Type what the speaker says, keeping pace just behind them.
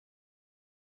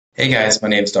Hey guys, my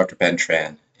name is Dr. Ben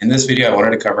Tran. In this video, I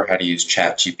wanted to cover how to use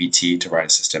ChatGPT to write a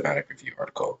systematic review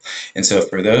article. And so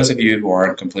for those of you who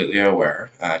aren't completely aware,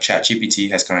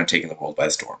 ChatGPT has kind of taken the world by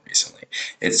storm recently.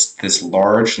 It's this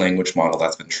large language model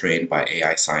that's been trained by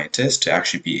AI scientists to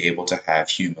actually be able to have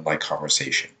human-like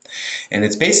conversation. And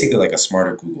it's basically like a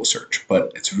smarter Google search,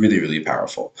 but it's really, really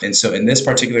powerful. And so in this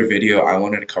particular video, I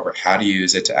wanted to cover how to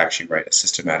use it to actually write a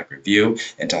systematic review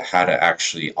and to how to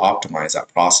actually optimize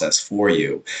that process for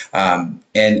you.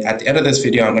 And at the end of this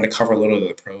video, I'm going to cover a little of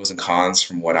the pros and cons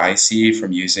from what I see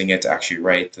from using it to actually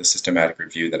write the systematic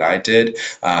review that I did,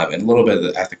 and a little bit of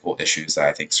the ethical issues that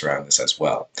I think surround this as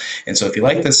well. And so if you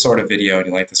like this sort of video and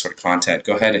you like this sort of content,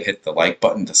 go ahead and hit the like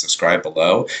button to subscribe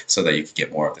below so that you can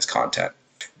get more of this content.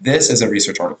 This is a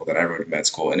research article that I wrote in med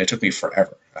school, and it took me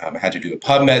forever. I had to do a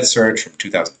PubMed search from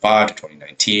 2005 to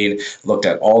 2019, looked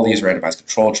at all these randomized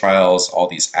control trials, all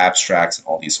these abstracts, and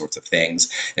all these sorts of things.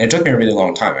 And it took me a really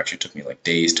long time. Actually, it took me like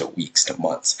days to weeks to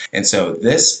months. And so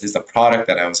this is the product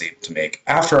that I was able to make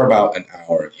after about an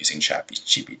hour of using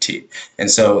ChatGPT. And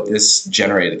so this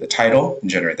generated the title, and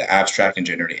generated the abstract, and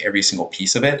generated every single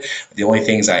piece of it. The only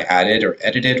things I added or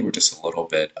edited were just a little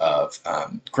bit of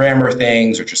grammar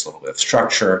things or just a little bit of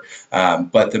structure.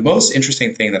 But the most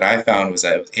interesting thing that I found was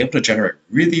that I was able to generate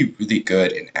really, really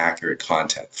good and accurate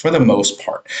content for the most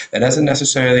part. That doesn't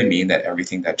necessarily mean that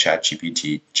everything that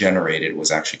ChatGPT generated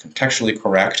was actually contextually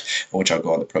correct, which I'll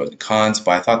go on the pros and cons,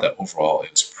 but I thought that overall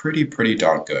it was pretty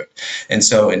darn good. And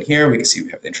so in here we can see we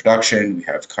have the introduction, we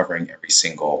have covering every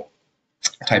single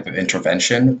type of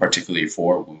intervention, particularly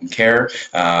for wound care,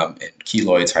 and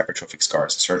keloids, hypertrophic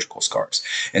scars, surgical scars.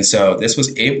 And so this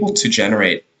was able to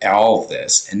generate all of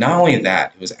this. And not only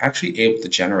that, it was actually able to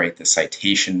generate the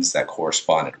citations that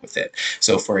corresponded with it.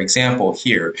 So for example,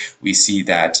 here we see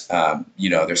that,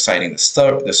 they're citing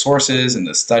the sources and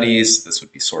the studies. This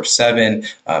would be source 7.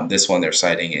 This one, they're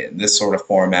citing it in this sort of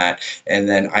format. And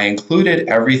then I included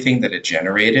everything that it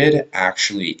generated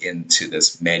actually into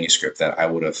this manuscript that I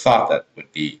would have thought that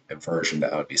would be a version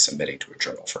that I would be submitting to a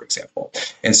journal, for example.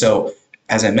 And so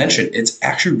as I mentioned, it's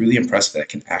actually really impressive that it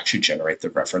can actually generate the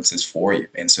references for you.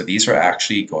 And so these are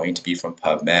actually going to be from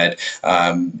PubMed,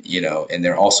 and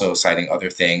they're also citing other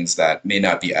things that may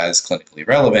not be as clinically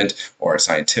relevant or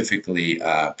scientifically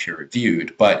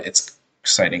peer-reviewed, but it's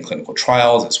citing clinical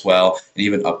trials as well, and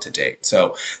even up to date.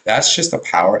 So that's just the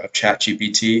power of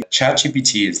ChatGPT.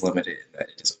 ChatGPT is limited in that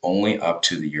it is only up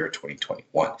to the year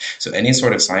 2021. So any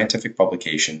sort of scientific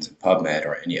publications in PubMed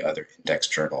or any other index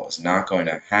journal is not going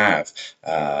to have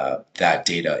that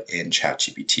data in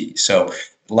ChatGPT. So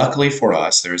luckily for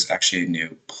us, there's actually a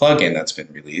new plugin that's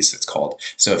been released. It's called,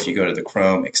 so if you go to the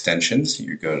Chrome extensions,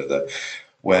 you go to the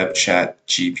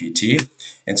WebChatGPT.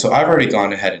 And so I've already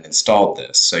gone ahead and installed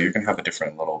this. So you're going to have a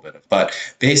different little bit of, but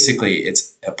basically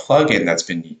it's a plugin that's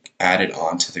been added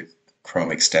onto the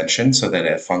Chrome extension so that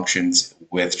it functions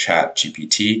with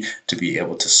ChatGPT to be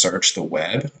able to search the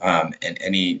web,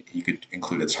 and you could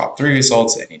include the top 3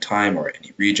 results at any time or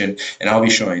any region. And I'll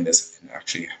be showing this in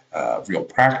actually real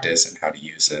practice and how to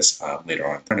use this later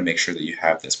on. I'm trying to make sure that you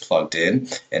have this plugged in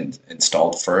and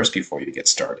installed first before you get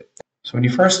started. So when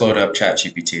you first load up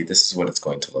ChatGPT, this is what it's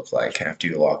going to look like after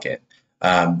you log in.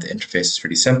 The interface is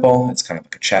pretty simple. It's kind of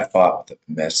like a chat bot with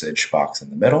a message box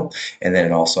in the middle. And then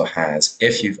it also has,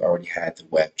 if you've already had the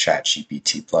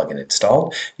WebChatGPT plugin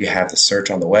installed, you have the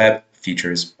search on the web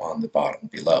features on the bottom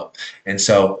below. And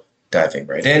so diving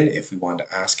right in, if we want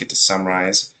to ask it to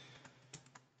summarize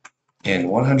in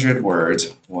 100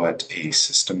 words what a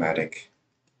systematic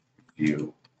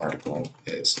review article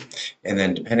is. And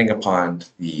then depending upon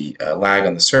the lag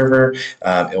on the server,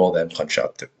 it will then punch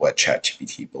out what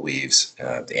ChatGPT believes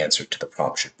the answer to the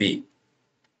prompt should be.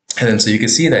 And then so you can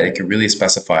see that it can really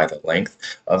specify the length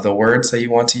of the words that you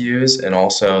want to use, and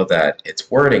also that its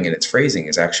wording and its phrasing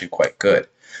is actually quite good.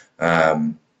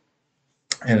 And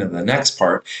in the next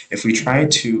part, if we try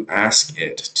to ask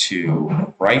it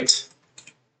to write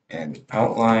an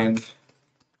outline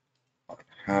on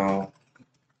how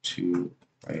to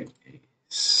write a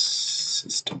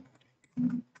systematic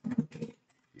review,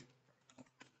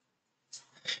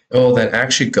 it will then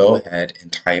actually go ahead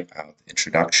and type out the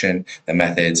introduction, the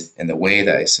methods, and the way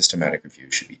that a systematic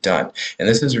review should be done. And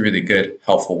this is a really good,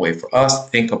 helpful way for us to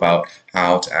think about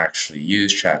how to actually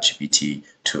use ChatGPT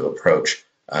to approach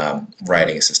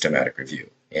writing a systematic review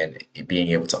and being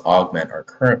able to augment our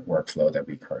current workflow that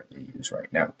we currently use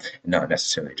right now, and not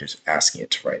necessarily just asking it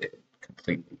to write it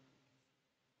completely.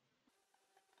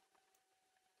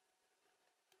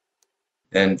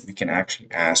 Then we can actually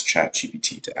ask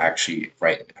ChatGPT to actually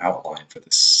write an outline for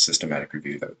the systematic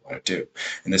review that we want to do.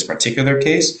 In this particular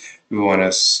case, we want to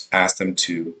ask them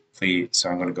to so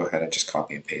I'm going to go ahead and just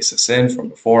copy and paste this in from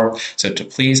before. So to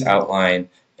please outline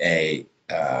a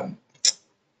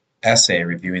essay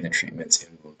reviewing the treatments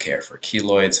in wound care for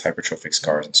keloids, hypertrophic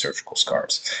scars, and surgical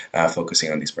scars,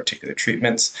 focusing on these particular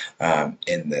treatments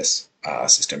in this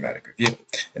systematic review.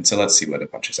 And so let's see what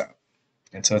it punches out.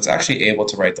 And so it's actually able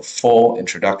to write the full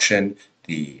introduction,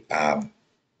 the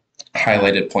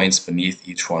highlighted points beneath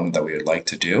each one that we would like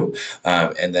to do,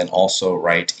 and then also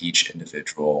write each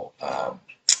individual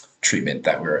treatment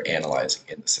that we're analyzing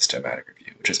in the systematic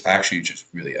review, which is actually just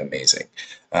really amazing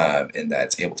in that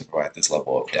it's able to provide this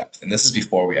level of depth. And this is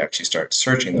before we actually start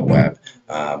searching the web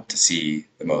to see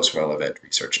the most relevant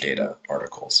research data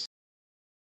articles.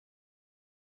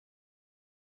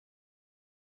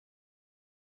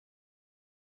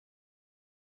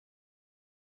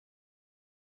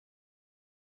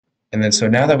 And then so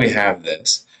now that we have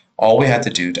this, all we have to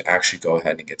do to actually go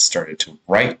ahead and get started to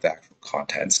write the actual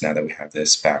contents, now that we have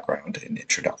this background and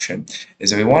introduction, is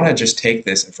that we want to just take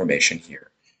this information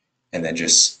here and then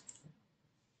just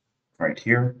right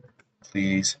here,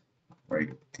 please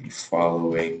write the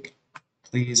following,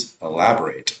 please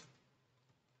elaborate,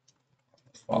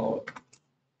 follow it,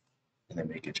 and then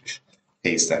make it just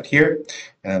paste that here,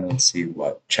 and let's see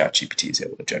what ChatGPT is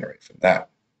able to generate from that.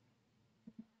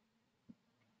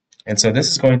 And so this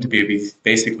is going to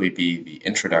basically be the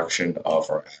introduction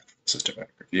of our actual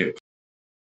systematic review.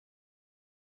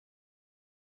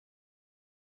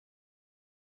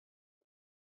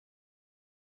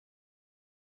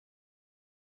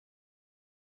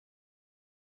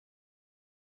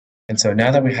 And so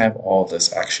now that we have all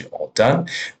this actually all done,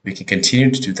 we can continue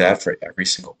to do that for every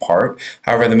single part.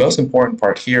 However, the most important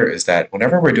part here is that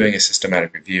whenever we're doing a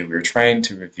systematic review, we're trying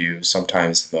to review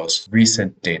sometimes the most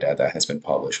recent data that has been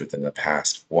published within the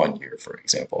past 1 year, for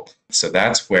example. So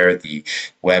that's where the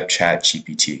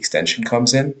WebChatGPT extension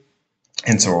comes in.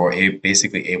 And so we're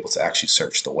basically able to actually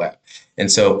search the web.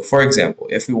 And so, for example,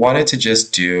 if we wanted to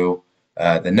just do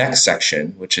the next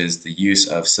section, which is the use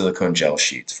of silicone gel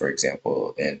sheets, for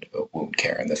example, in wound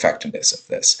care and the effectiveness of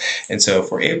this. And so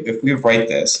if we write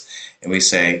this and we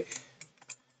say,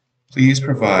 please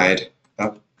provide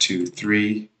up to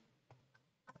 3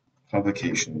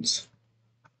 publications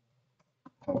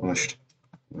published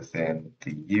within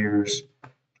the years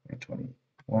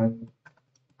 2021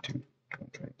 to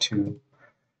 2022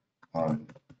 on.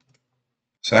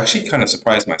 So I actually kind of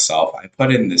surprised myself. I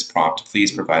put in this prompt,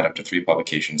 please provide up to 3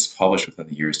 publications published within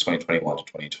the years 2021 to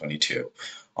 2022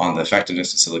 on the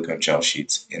effectiveness of silicone gel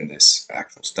sheets in this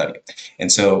actual study.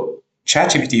 And so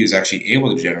ChatGPT is actually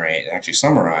able to generate and actually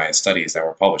summarize studies that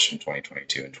were published in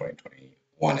 2022 and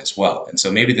 2021 as well. And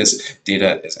so maybe this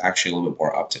data is actually a little bit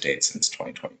more up to date since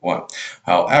 2021.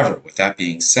 However, with that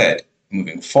being said,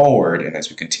 moving forward and as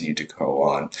we continue to go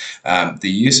on, the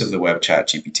use of the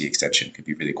WebChatGPT extension could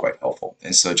be really quite helpful.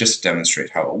 And so just to demonstrate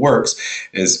how it works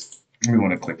is we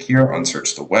want to click here on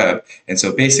search the web. And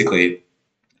so basically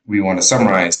we want to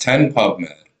summarize 10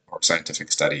 PubMed or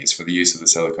scientific studies for the use of the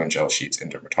silicone gel sheets in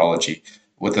dermatology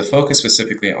with a focus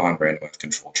specifically on randomized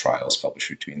controlled trials published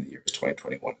between the years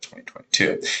 2021 and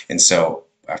 2022. And so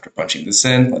after punching this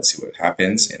in, let's see what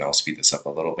happens. And I'll speed this up a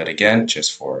little bit again,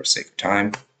 just for sake of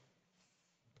time.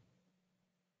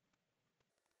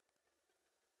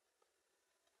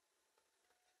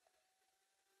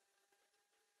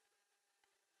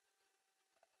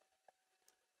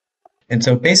 And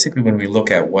so basically when we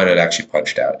look at what it actually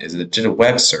punched out is it did a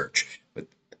web search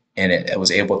and it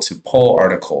was able to pull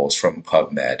articles from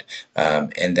PubMed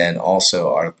and then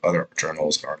also other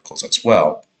journals and articles as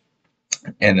well,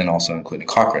 and then also including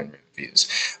Cochrane reviews.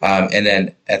 And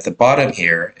then at the bottom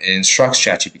here, it instructs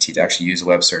ChatGPT to actually use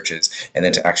web searches and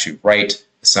then to actually write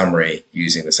a summary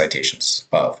using the citations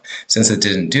above. Since it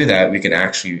didn't do that, we can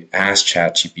actually ask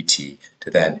ChatGPT to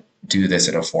then do this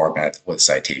in a format with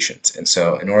citations. And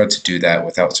so in order to do that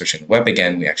without searching the web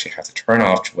again, we actually have to turn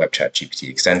off the WebChatGPT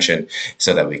extension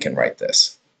so that we can write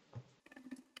this.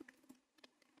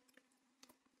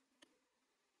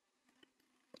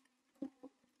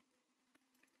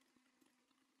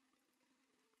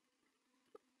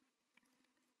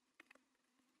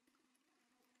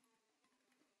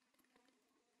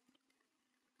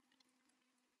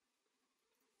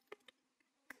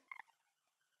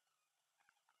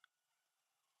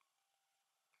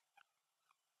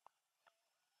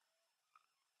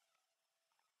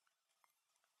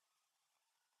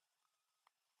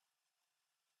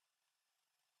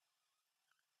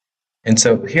 And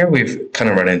so here we've kind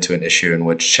of run into an issue in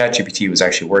which ChatGPT was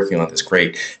actually working on this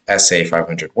great essay,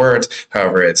 500 words.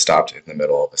 However, it stopped in the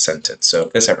middle of a sentence. So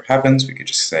if this ever happens, we could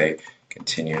just say,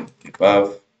 continue the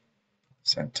above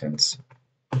sentence.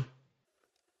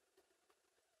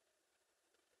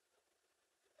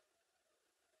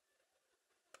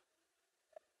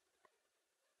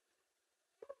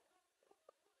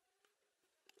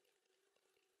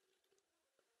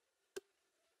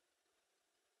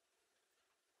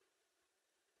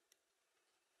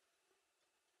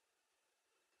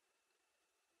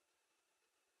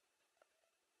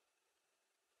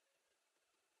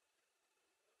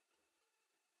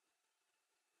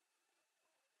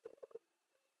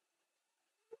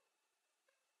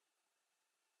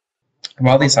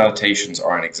 While these citations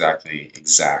aren't exactly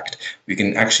exact, we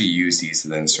can actually use these to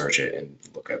then search it and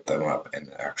look at them up in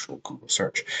the actual Google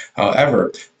search.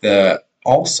 However,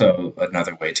 also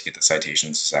another way to get the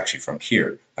citations is actually from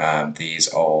here. These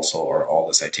also are all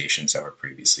the citations that were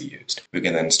previously used. We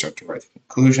can then start to write the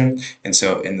conclusion. And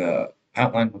so in the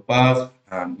outline above,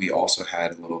 we also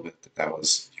had a little bit that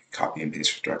was copy and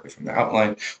paste directly from the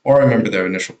outline. Or remember the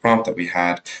initial prompt that we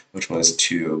had, which was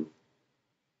to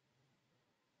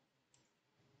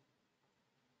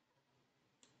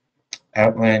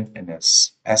outline in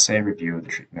this essay review of the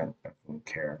treatment of wound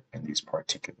care in these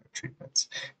particular treatments.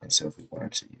 And so if we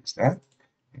wanted to use that,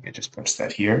 we could just punch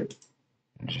that here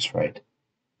and just write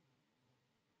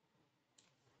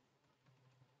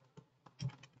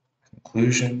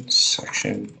conclusion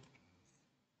section.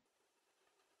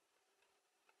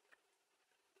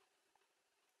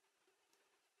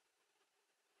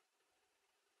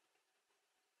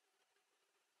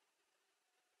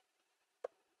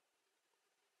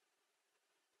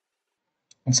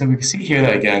 And so we can see here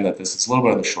that again that this is a little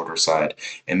bit on the shorter side,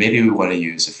 and maybe we want to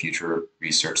use a future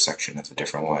research section as a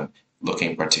different one,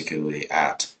 looking particularly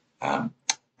at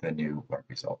the new web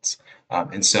results.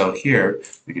 And so here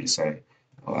we could just say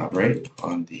elaborate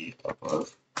on the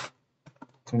above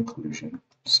conclusion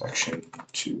section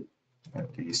to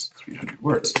at least 300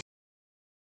 words.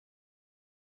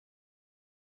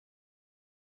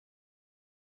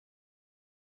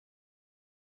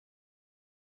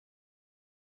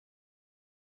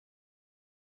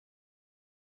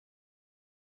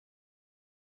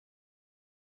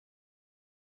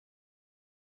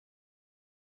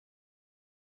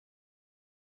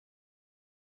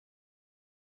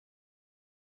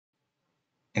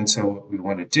 And so what we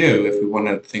want to do, if we want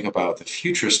to think about the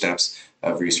future steps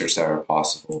of research that are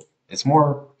possible, it's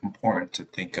more important to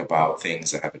think about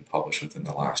things that have been published within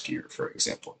the last year, for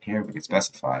example. Here we can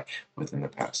specify within the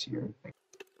past year.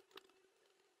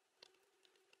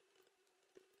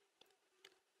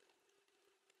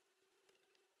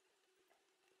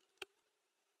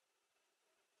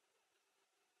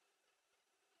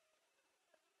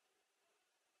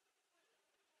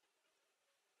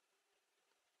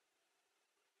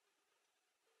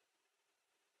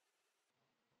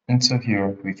 And so here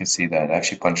we can see that it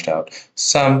actually punched out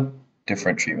some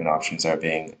different treatment options that are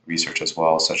being researched as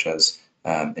well, such as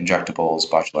injectables,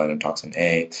 botulinum toxin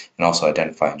A, and also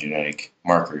identifying genetic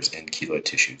markers in keloid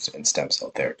tissues and stem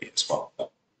cell therapy as well.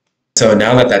 So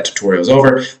now that that tutorial is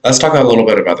over, let's talk a little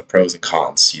bit about the pros and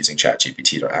cons using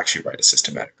ChatGPT to actually write a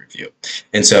systematic review.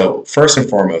 And so first and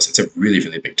foremost, it's a really,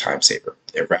 really big time saver.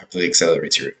 It rapidly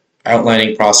accelerates your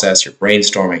outlining process, your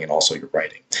brainstorming, and also your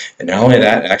writing. And not only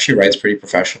that, it actually writes pretty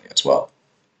professionally as well.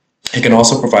 It can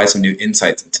also provide some new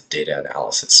insights into data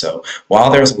analysis. So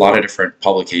while there's a lot of different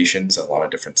publications, a lot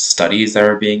of different studies that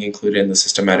are being included in the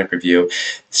systematic review,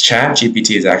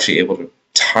 ChatGPT is actually able to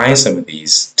tie some of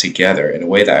these together in a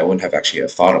way that I wouldn't have actually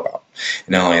thought about.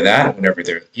 And not only that, whenever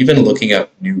they're even looking at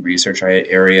new research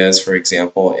areas, for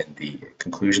example, in the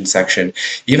conclusion section,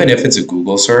 even if it's a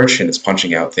Google search and it's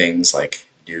punching out things like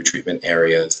new treatment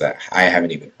areas that I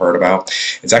haven't even heard about,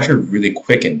 it's actually really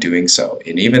quick in doing so.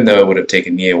 And even though it would have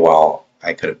taken me a while,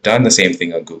 I could have done the same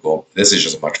thing on Google. This is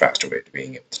just a much faster way of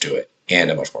being able to do it and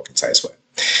a much more concise way.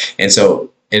 And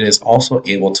so it is also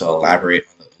able to elaborate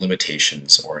on the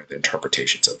limitations or the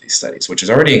interpretations of these studies, which is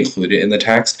already included in the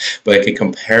text, but it can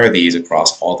compare these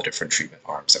across all the different treatment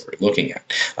arms that we're looking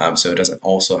at. So it doesn't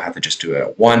also have to just do it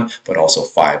at one, but also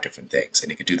 5 different things,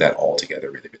 and it can do that all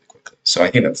together really, really quickly. So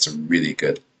I think that's a really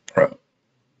good pro.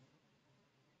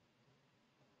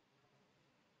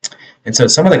 And so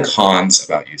some of the cons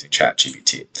about using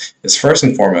ChatGPT is first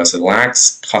and foremost, it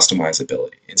lacks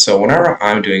customizability. And so whenever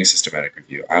I'm doing a systematic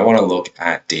review, I want to look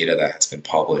at data that has been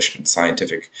published in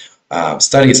scientific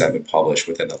studies that have been published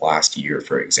within the last year,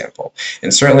 for example.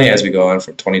 And certainly as we go on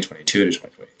from 2022 to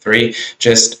 2023,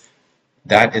 just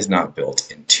that is not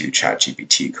built into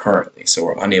ChatGPT currently. So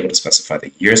we're unable to specify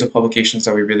the years of publications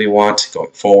that we really want going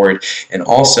forward. And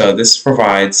also this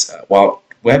provides, while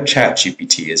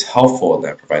WebChatGPT is helpful and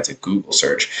that provides a Google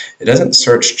search, it doesn't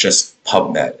search just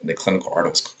PubMed and the clinical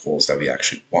articles that we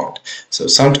actually want. So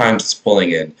sometimes it's pulling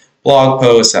in blog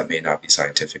posts that may not be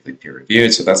scientifically peer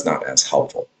reviewed, so that's not as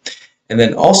helpful. And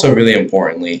then also really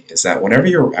importantly is that whenever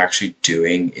you're actually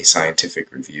doing a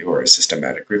scientific review or a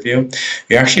systematic review,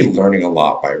 you're actually learning a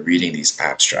lot by reading these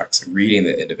abstracts, reading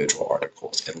the individual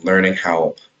articles, and learning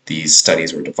how these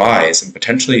studies were devised and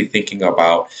potentially thinking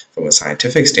about, from a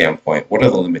scientific standpoint, what are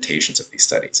the limitations of these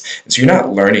studies. And so you're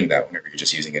not learning that whenever you're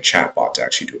just using a chatbot to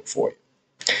actually do it for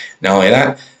you. Not only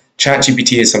that,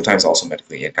 ChatGPT is sometimes also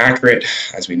medically inaccurate.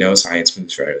 As we know, science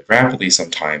moves very rapidly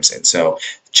sometimes, and so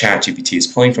ChatGPT is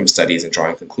pulling from studies and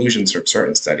drawing conclusions from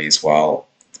certain studies while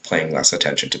paying less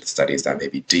attention to the studies that may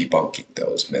be debunking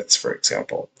those myths, for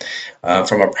example.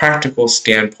 From a practical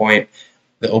standpoint,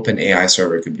 the OpenAI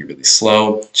server can be really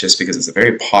slow just because it's a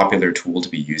very popular tool to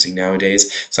be using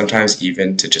nowadays. Sometimes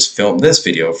even to just film this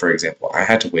video, for example, I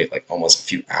had to wait like almost a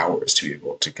few hours to be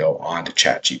able to go on to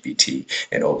ChatGPT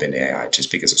and OpenAI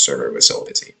just because the server was so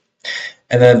busy.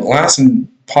 And then last and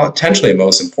potentially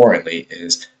most importantly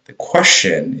is the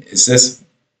question, is this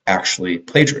actually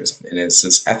plagiarism, and is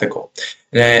this ethical?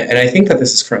 And I think that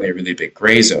this is currently a really big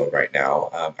gray zone right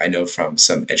now. I know from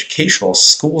some educational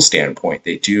school standpoint,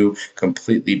 they do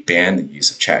completely ban the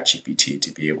use of ChatGPT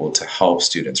to be able to help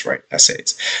students write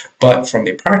essays. But from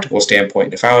a practical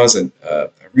standpoint, if I was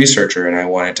a researcher and I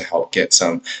wanted to help get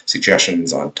some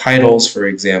suggestions on titles, for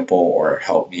example, or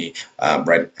help me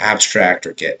write an abstract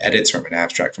or get edits from an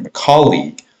abstract from a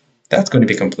colleague, that's going to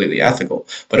be completely ethical.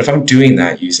 But if I'm doing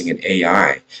that using an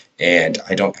AI and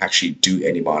I don't actually do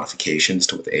any modifications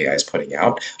to what the AI is putting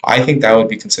out, I think that would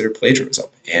be considered plagiarism.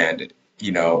 And,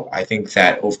 I think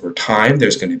that over time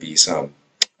there's going to be some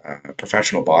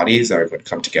professional bodies that are going to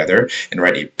come together and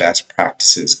write a best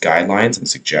practices guidelines and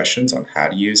suggestions on how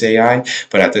to use AI.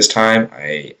 But at this time,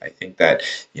 I think that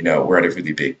we're at a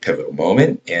really big pivotal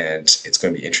moment, and it's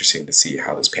going to be interesting to see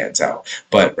how this pans out.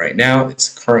 But right now, it's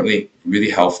currently really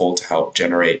helpful to help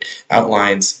generate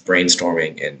outlines,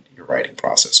 brainstorming, and your writing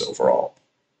process overall.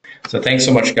 So thanks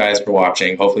so much, guys, for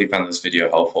watching. Hopefully you found this video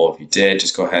helpful. If you did,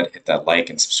 just go ahead and hit that like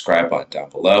and subscribe button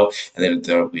down below. And then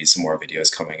there will be some more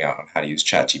videos coming out on how to use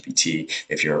ChatGPT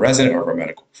if you're a resident or a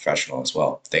medical professional as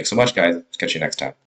well. Thanks so much, guys. Catch you next time.